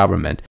federal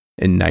government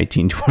in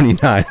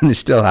 1929 and they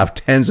still have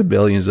tens of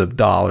billions of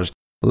dollars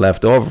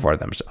left over for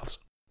themselves.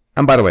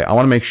 And by the way, I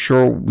want to make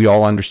sure we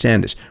all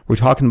understand this. We're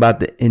talking about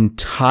the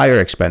entire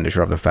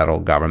expenditure of the federal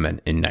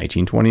government in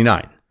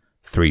 1929,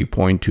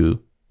 $3.2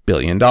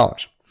 billion.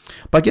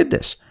 But get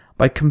this,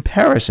 by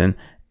comparison,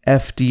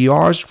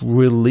 FDR's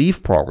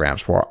relief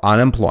programs for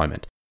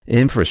unemployment,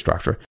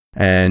 infrastructure,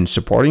 and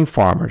supporting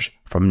farmers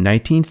from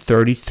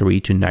 1933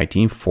 to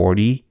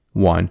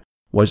 1941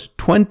 was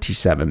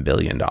 $27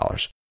 billion,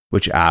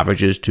 which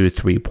averages to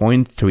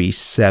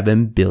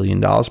 $3.37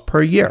 billion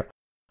per year,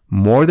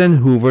 more than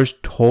Hoover's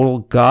total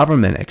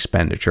government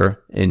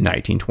expenditure in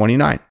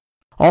 1929.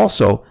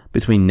 Also,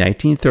 between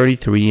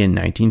 1933 and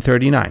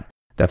 1939,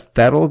 the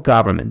federal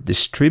government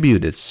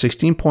distributed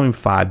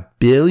 $16.5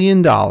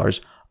 billion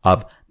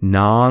of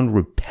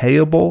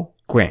non-repayable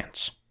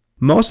grants.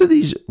 Most of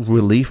these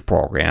relief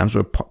programs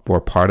were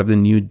part of the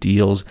New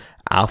Deal's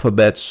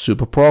alphabet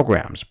super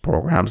programs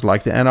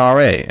like the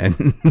NRA.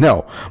 And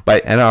no, by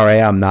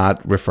NRA, I'm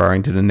not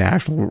referring to the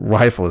National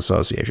Rifle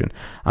Association.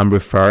 I'm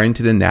referring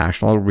to the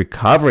National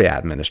Recovery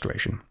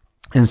Administration.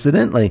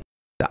 Incidentally,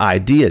 the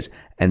ideas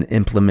and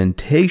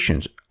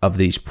implementations of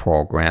these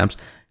programs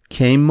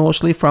came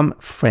mostly from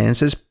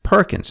Frances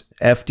Perkins,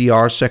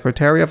 FDR's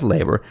Secretary of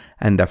Labor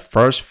and the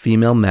first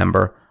female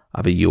member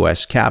of a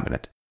U.S.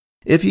 cabinet.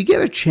 If you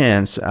get a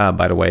chance,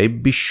 by the way,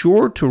 be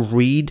sure to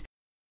read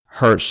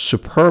her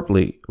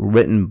superbly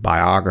written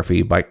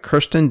biography by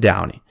Kirsten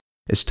Downey.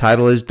 Its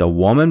title is The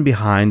Woman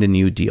Behind the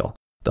New Deal,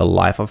 The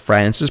Life of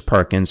Frances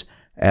Perkins,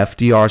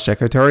 FDR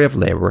Secretary of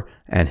Labor,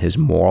 and His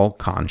Moral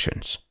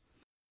Conscience.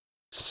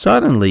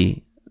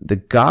 Suddenly, the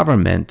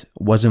government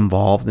was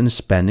involved in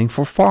spending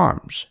for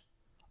farms,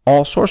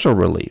 all sorts of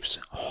reliefs,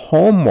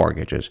 home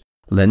mortgages,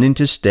 lending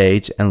to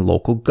states and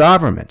local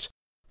governments,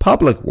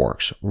 public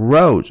works,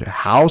 roads,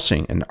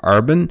 housing, and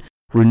urban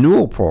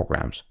renewal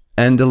programs,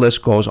 and the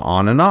list goes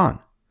on and on.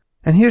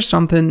 And here's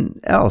something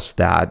else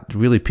that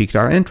really piqued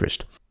our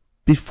interest.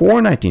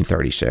 Before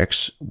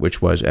 1936, which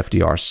was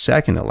FDR's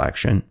second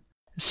election,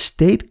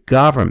 state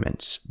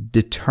governments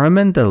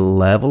determined the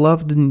level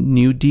of the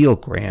New Deal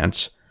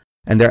grants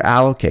and their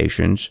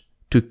allocations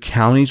to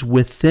counties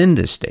within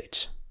the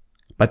states.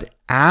 But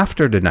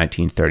after the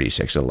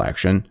 1936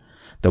 election,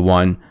 the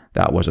one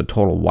that was a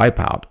total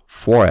wipeout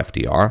for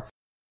FDR,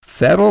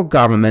 federal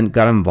government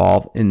got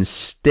involved in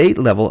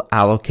state-level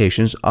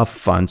allocations of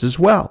funds as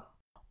well.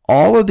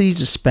 All of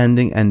these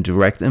spending and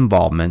direct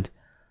involvement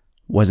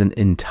was an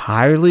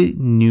entirely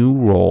new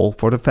role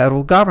for the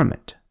federal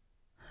government.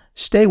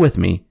 Stay with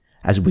me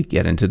as we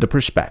get into the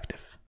perspective.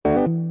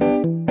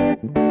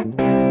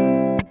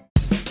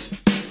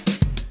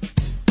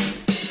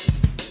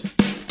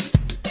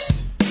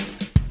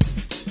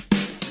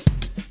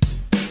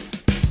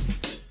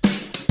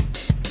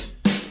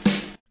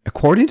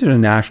 According to the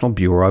National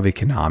Bureau of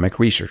Economic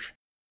Research,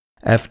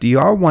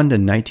 FDR won the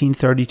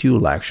 1932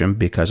 election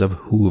because of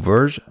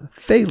Hoover's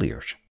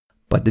failures.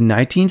 But the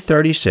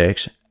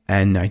 1936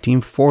 and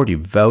 1940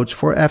 votes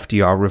for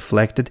FDR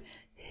reflected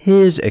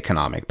his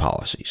economic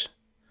policies.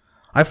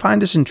 I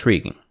find this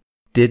intriguing.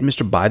 Did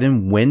Mr.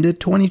 Biden win the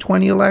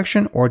 2020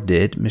 election, or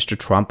did Mr.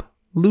 Trump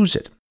lose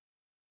it?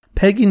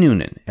 Peggy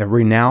Noonan, a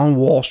renowned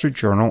Wall Street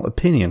Journal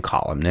opinion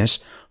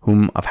columnist,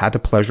 whom I've had the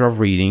pleasure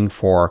of reading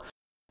for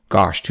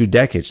 2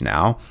 decades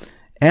now,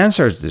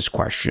 answers this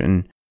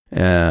question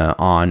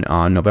on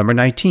November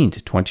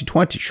 19th,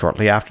 2020,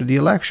 shortly after the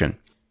election.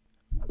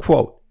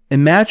 Quote,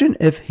 imagine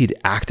if he'd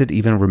acted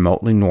even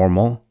remotely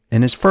normal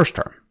in his first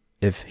term,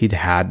 if he'd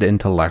had the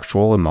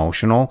intellectual,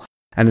 emotional,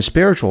 and the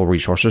spiritual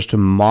resources to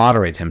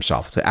moderate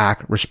himself, to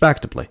act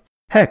respectably.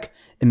 Heck,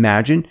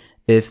 imagine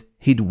if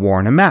he'd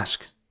worn a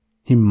mask.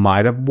 He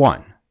might have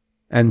won.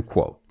 End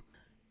quote.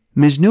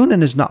 Ms.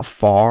 Noonan is not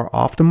far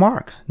off the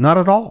mark. Not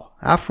at all.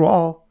 After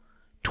all,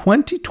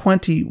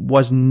 2020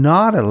 was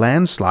not a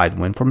landslide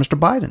win for Mr.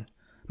 Biden.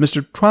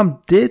 Mr.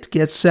 Trump did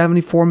get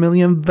 74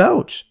 million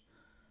votes,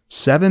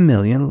 7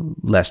 million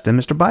less than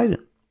Mr. Biden.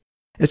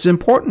 It's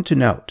important to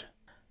note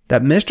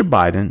that Mr.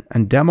 Biden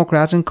and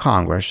Democrats in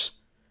Congress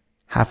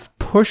have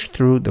pushed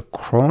through the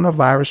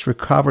coronavirus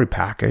recovery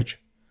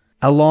package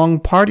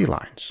along party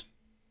lines.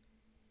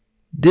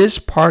 This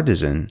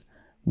partisan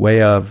way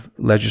of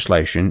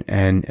legislation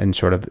and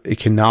sort of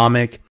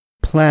economic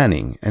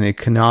planning and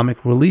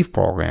economic relief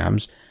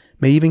programs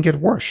may even get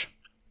worse.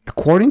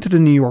 According to the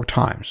New York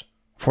Times,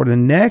 for the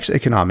next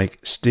economic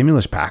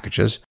stimulus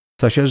packages,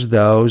 such as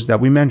those that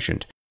we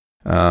mentioned,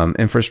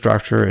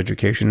 infrastructure,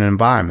 education, and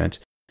environment,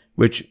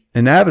 which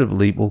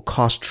inevitably will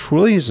cost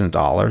trillions of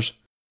dollars,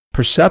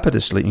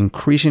 precipitously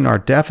increasing our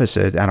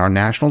deficit and our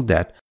national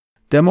debt,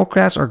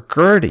 Democrats are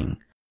girding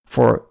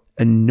for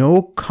a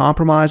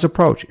no-compromise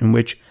approach in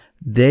which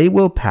they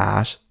will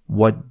pass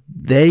what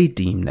they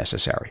deem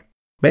necessary.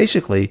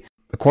 Basically,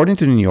 according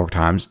to the New York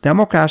Times,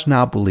 Democrats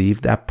now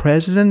believe that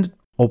President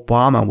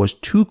Obama was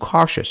too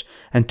cautious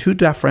and too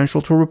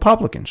deferential to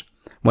Republicans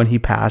when he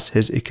passed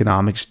his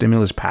economic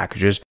stimulus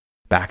packages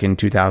back in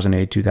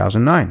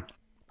 2008-2009.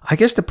 I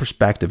guess the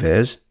perspective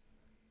is,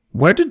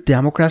 where do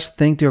Democrats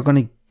think they're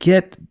going to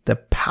get the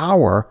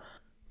power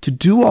to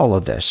do all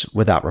of this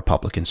without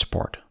Republican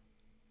support?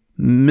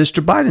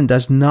 Mr. Biden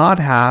does not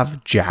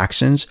have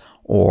Jackson's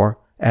or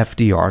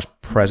FDR's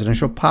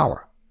presidential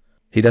power.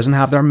 He doesn't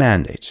have their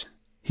mandates.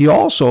 He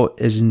also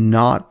is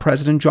not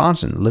President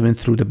Johnson, living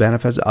through the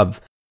benefits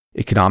of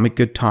economic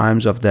good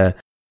times of the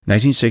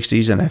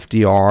 1960s and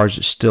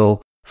FDR's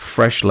still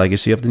fresh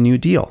legacy of the New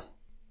Deal.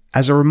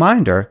 As a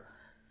reminder,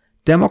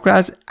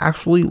 Democrats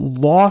actually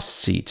lost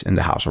seats in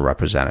the House of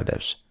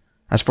Representatives.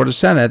 As for the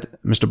Senate,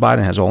 Mr.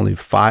 Biden has only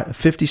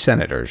 50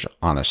 senators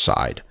on his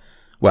side.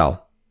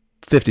 Well,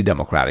 50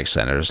 Democratic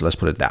senators, let's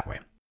put it that way.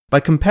 By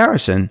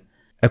comparison,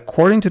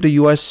 according to the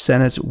U.S.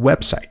 Senate's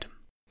website,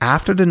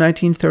 after the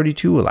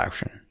 1932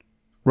 election,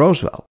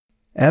 Roosevelt,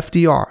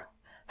 FDR,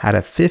 had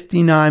a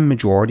 59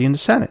 majority in the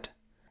Senate.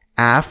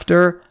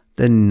 After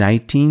the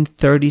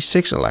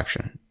 1936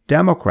 election,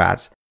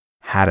 Democrats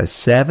had a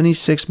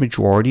 76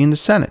 majority in the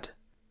Senate.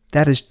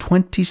 That is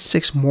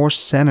 26 more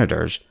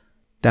senators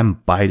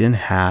than Biden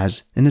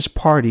has in his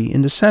party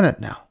in the Senate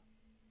now.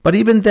 But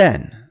even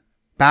then,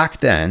 back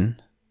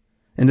then,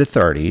 in the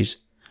 30s,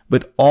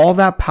 with all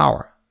that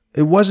power,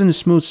 it wasn't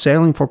smooth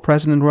sailing for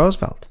President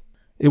Roosevelt.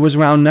 It was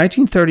around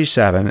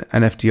 1937,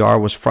 and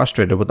FDR was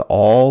frustrated with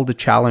all the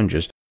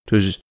challenges to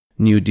his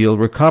New Deal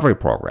recovery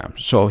program.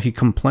 So he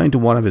complained to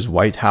one of his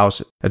White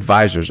House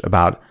advisors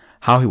about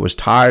how he was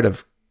tired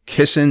of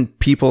kissing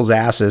people's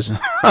asses,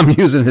 I'm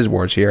using his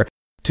words here,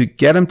 to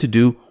get them to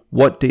do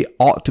what they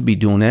ought to be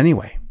doing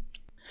anyway.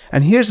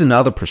 And here's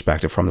another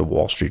perspective from the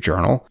Wall Street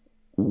Journal.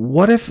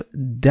 What if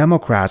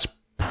Democrats'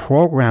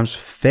 programs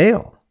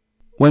fail?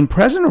 When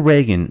President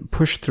Reagan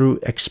pushed through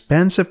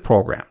expensive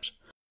programs,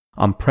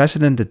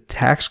 unprecedented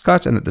tax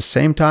cuts, and at the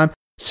same time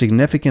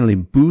significantly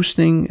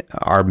boosting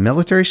our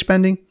military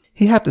spending,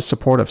 he had the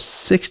support of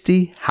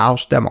 60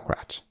 House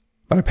Democrats.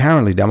 But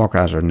apparently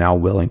Democrats are now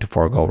willing to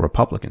forego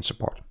Republican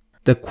support.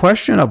 The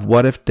question of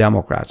what if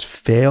Democrats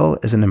fail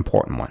is an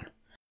important one,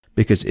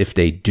 because if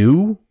they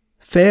do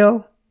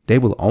fail, they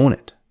will own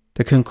it.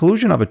 The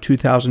conclusion of a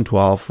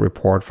 2012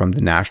 report from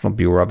the National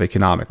Bureau of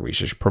Economic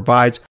Research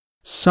provides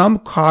some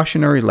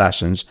cautionary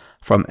lessons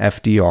from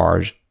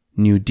FDR's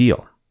New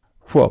Deal.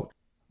 Quote,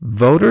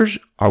 voters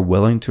are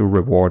willing to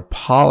reward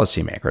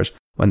policymakers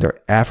when their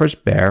efforts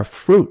bear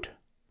fruit.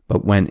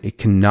 But when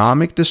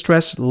economic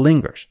distress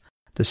lingers,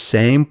 the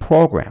same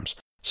programs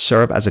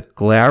serve as a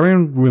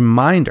glaring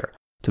reminder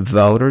to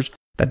voters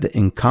that the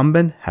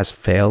incumbent has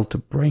failed to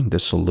bring the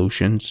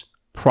solutions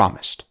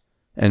promised.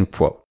 End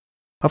quote.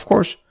 Of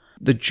course,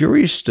 the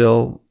jury is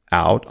still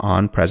out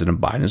on President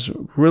Biden's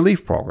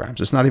relief programs.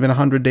 It's not even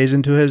 100 days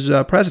into his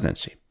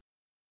presidency.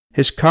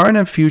 His current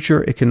and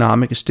future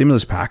economic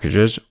stimulus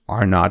packages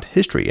are not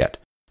history yet,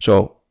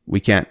 so we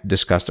can't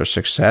discuss their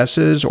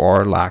successes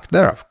or lack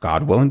thereof.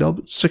 God willing,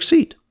 they'll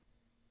succeed.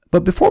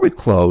 But before we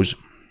close,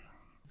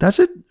 does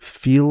it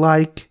feel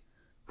like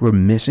we're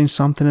missing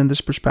something in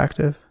this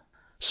perspective?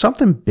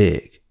 Something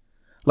big,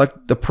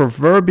 like the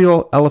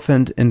proverbial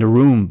elephant in the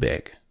room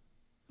big.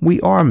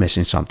 We are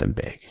missing something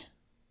big.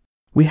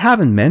 We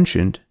haven't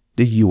mentioned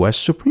the U.S.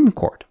 Supreme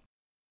Court.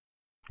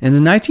 In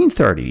the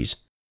 1930s,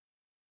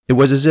 it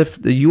was as if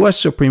the U.S.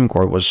 Supreme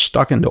Court was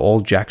stuck in the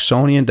old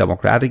Jacksonian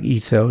democratic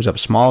ethos of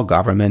small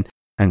government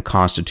and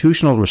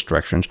constitutional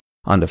restrictions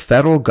on the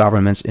federal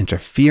government's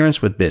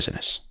interference with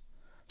business,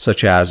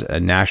 such as a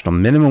national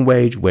minimum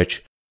wage,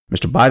 which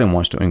Mr. Biden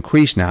wants to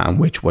increase now and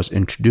which was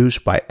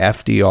introduced by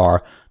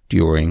FDR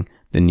during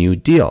the New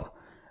Deal.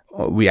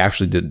 We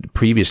actually did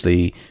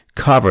previously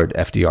covered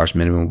FDR's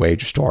minimum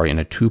wage story in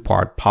a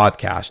 2-part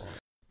podcast.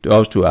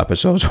 Those 2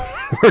 episodes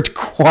were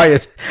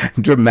quite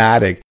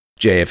dramatic.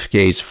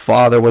 JFK's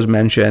father was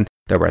mentioned.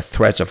 There were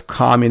threats of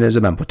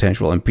communism and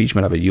potential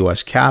impeachment of a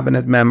U.S.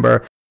 cabinet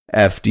member.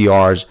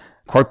 FDR's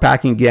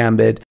court-packing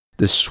gambit.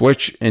 The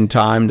switch in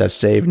time that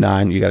saved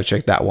 9. You got to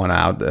check that one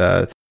out.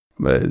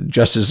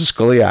 Justice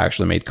Scalia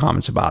actually made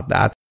comments about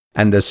that.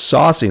 And the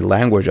saucy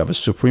language of a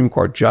Supreme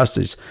Court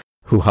justice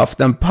who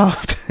huffed and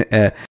puffed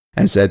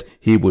and said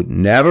he would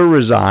never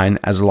resign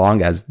as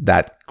long as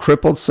that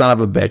crippled son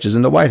of a bitch is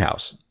in the White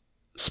House.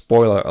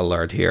 Spoiler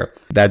alert here,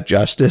 that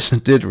justice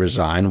did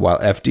resign while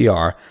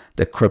FDR,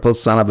 the crippled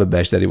son of a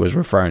bitch that he was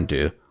referring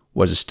to,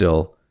 was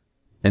still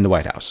in the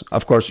White House.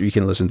 Of course, you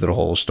can listen to the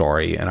whole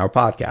story in our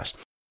podcast.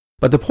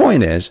 But the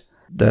point is,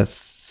 the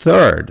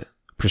third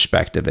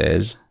perspective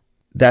is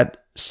that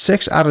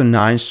 6 out of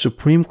 9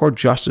 Supreme Court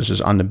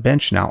justices on the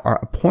bench now are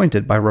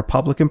appointed by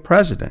Republican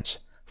presidents,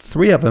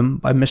 3 of them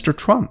by Mr.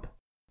 Trump.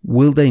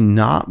 Will they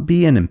not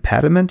be an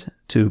impediment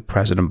to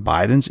President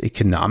Biden's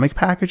economic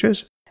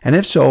packages? And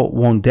if so,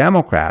 won't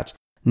Democrats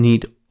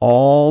need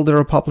all the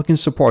Republican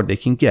support they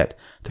can get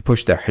to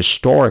push their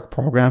historic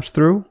programs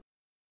through?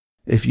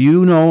 If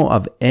you know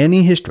of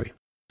any history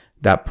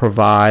that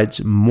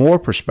provides more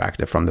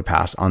perspective from the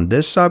past on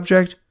this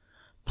subject,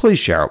 please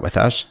share it with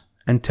us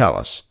and tell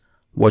us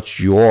what's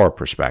your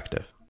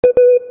perspective.